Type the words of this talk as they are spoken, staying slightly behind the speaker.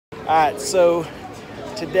Alright, so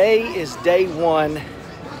today is day one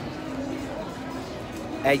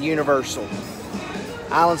at Universal,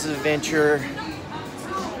 Islands of Adventure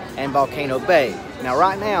and Volcano Bay. Now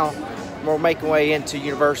right now, we're making way into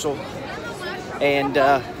Universal and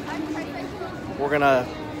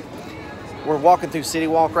we're walking through City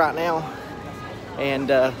Walk right now, and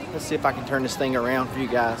let's see if I can turn this thing around for you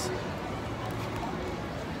guys.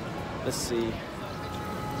 Let's see.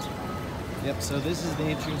 Yep, so this is the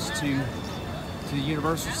entrance to the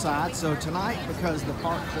Universal side. So tonight, because the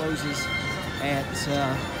park closes at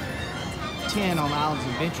 10 on the Islands of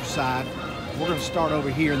Adventure side, we're going to start over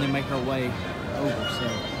here and then make our way over. So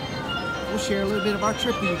we'll share a little bit of our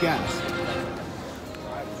trip with you guys.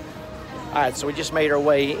 All right, so we just made our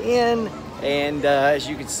way in, and as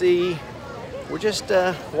you can see, we're just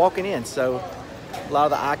walking in. So a lot of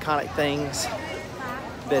the iconic things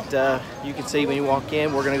that you can see when you walk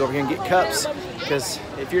in. We're gonna go over here and get cups, because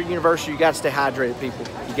if you're at Universal, you gotta stay hydrated, people.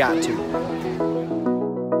 You got to.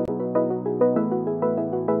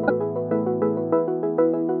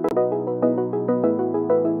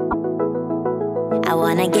 I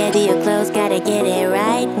wanna get to your clothes, gotta get it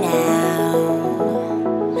right now.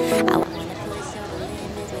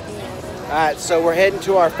 All right, so we're heading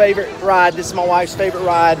to our favorite ride. This is my wife's favorite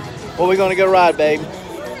ride. What are we gonna go ride, babe?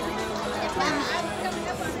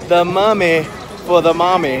 The Mummy for the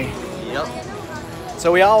mommy. Yep.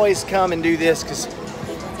 So we always come and do this because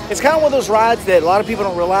it's kind of one of those rides that a lot of people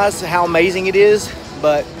don't realize how amazing it is,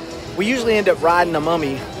 but we usually end up riding the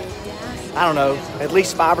Mummy, I don't know, at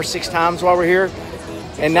least 5 or 6 times while we're here.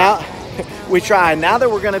 And now we try. Now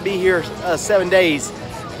that we're going to be here 7 days,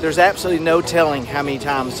 there's absolutely no telling how many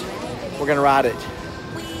times we're going to ride it.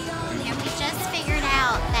 And we just figured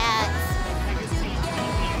out that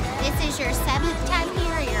this is your 7th time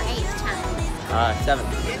here or your 8th time? 7th.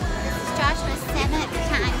 This is Joshua's 7th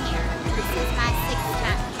time here. This is my 6th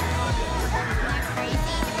time here. Isn't that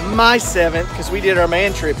crazy? My 7th, because we did our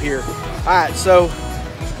man trip here. All right, so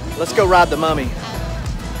let's go ride the Mummy.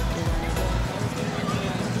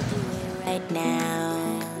 Right now,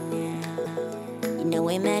 you know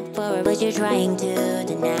we met for it, but you're trying to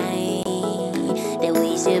deny that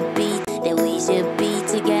we should be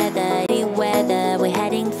together. Be weather we're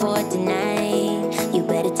heading for tonight. You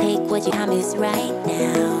better take what you promise right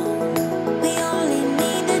now. We only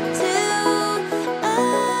need the two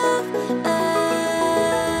of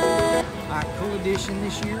us. All right, cool addition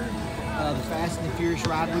this year, the Fast and the Furious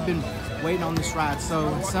ride. We've been waiting on this ride,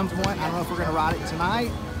 so at some point, I don't know if we're gonna ride it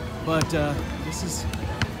tonight, but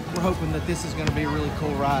we're hoping that this is gonna be a really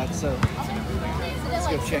cool ride, so let's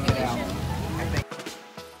go check it out.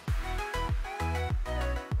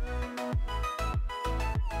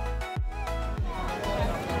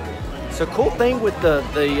 So cool thing with the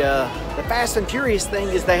Fast and Furious thing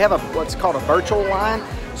is they have what's called a virtual line.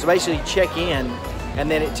 So basically you check in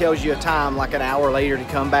and then it tells you a time like an hour later to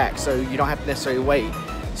come back, so you don't have to necessarily wait.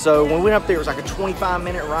 So when we went up there, it was like a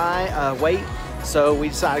 25-minute wait. So we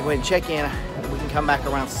decided to go ahead and check in. We can come back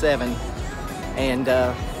around 7 and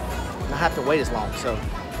not have to wait as long. So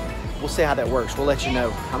we'll see how that works. We'll let you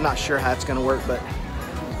know. I'm not sure how it's going to work, but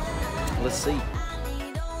let's see.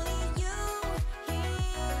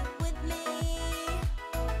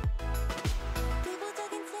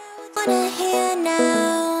 Wanna hear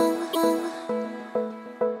now?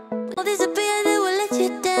 Will disappear, that will let you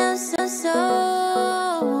down so.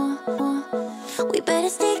 We better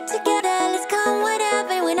stick together, let's come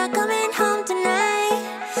whatever. We're not coming home tonight.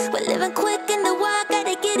 We're living quick in the wild,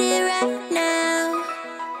 gotta get it right now.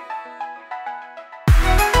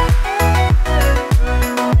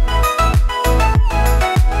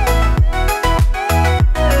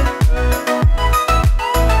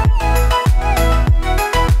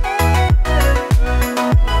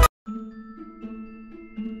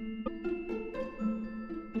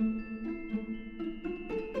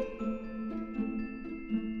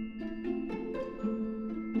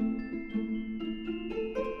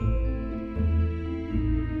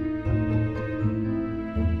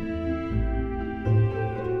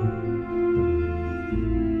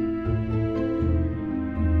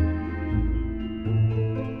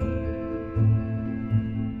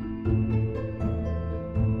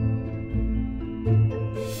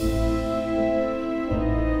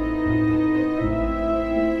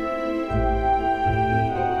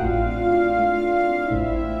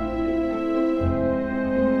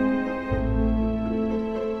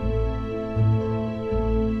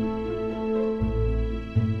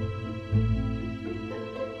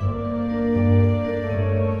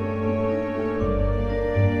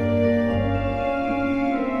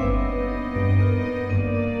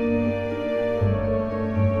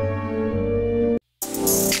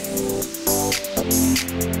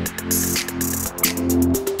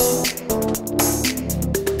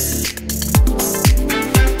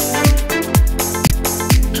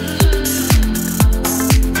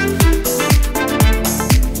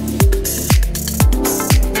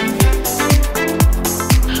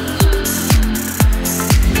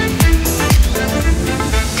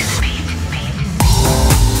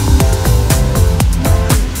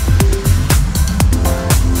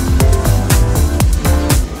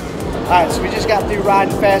 All right, so we just got through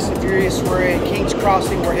riding Fast and Furious. We're at King's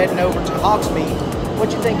Crossing. We're heading over to Hogsmeade.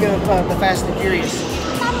 What'd you think of the Fast and Furious?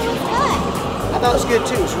 I thought it was good. I thought it was good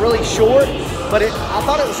too. It's really short, but I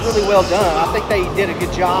thought it was really well done. I think they did a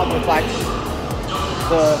good job with like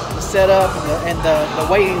the setup and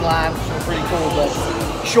the waiting lines were pretty cool. But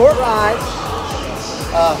short ride.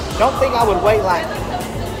 Don't think I would wait like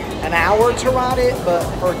an hour to ride it, but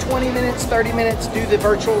for 20 minutes, 30 minutes, do the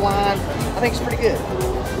virtual line, I think it's pretty good.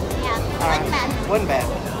 Yeah, All wasn't bad. Wasn't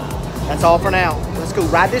bad. That's all for now. Let's go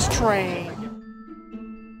ride this train.